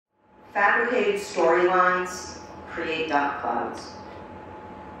Fabricated storylines create dark clouds.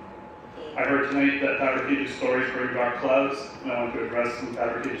 I heard tonight that fabricated stories bring dark clouds, and I want to address some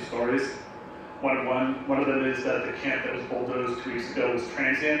fabricated stories. One of them is that the camp that was bulldozed 2 weeks ago was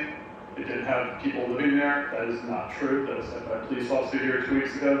transient. It didn't have people living there. That is not true. That was said by a police officer here 2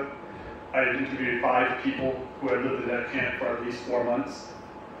 weeks ago. I had interviewed 5 people who had lived in that camp for at least 4 months.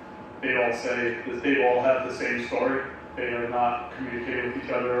 They all say that they all have the same story. They are not communicating with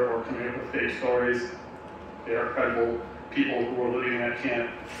each other or coming up with fake stories. They are credible people who are living in that camp.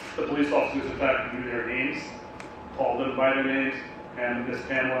 The police officers, in fact, knew their names, called them by their names, and Miss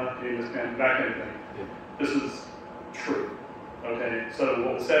Pamela, hey, Miss Pamela, that kind of thing. This is true. Okay, so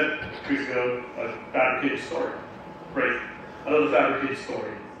what was said 2 weeks ago, a fabricated story. Great. Another fabricated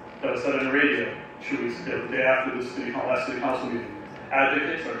story that was said on the radio 2 weeks ago, the day after the last city council meeting.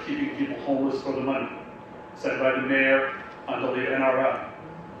 Advocates are keeping people homeless for the money, said by the mayor on the NRI.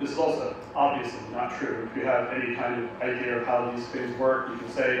 This is also obviously not true. If you have any kind of idea of how these things work, you can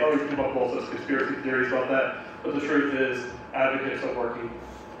say, oh, you can come up with all sorts of conspiracy theories about that. But the truth is, advocates are working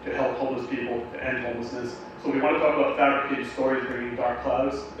to help homeless people, to end homelessness. So we want to talk about fabricated stories bringing dark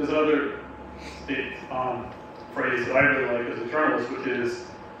clouds. There's another phrase that I really like as a journalist, which is,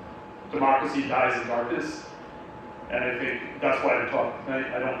 democracy dies in darkness. And I think that's why I talk tonight.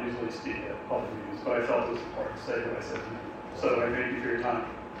 I don't usually speak at public meetings, but I felt it was important to say what I said tonight. So I thank you for your time.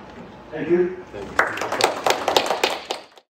 Thank you. Thank you.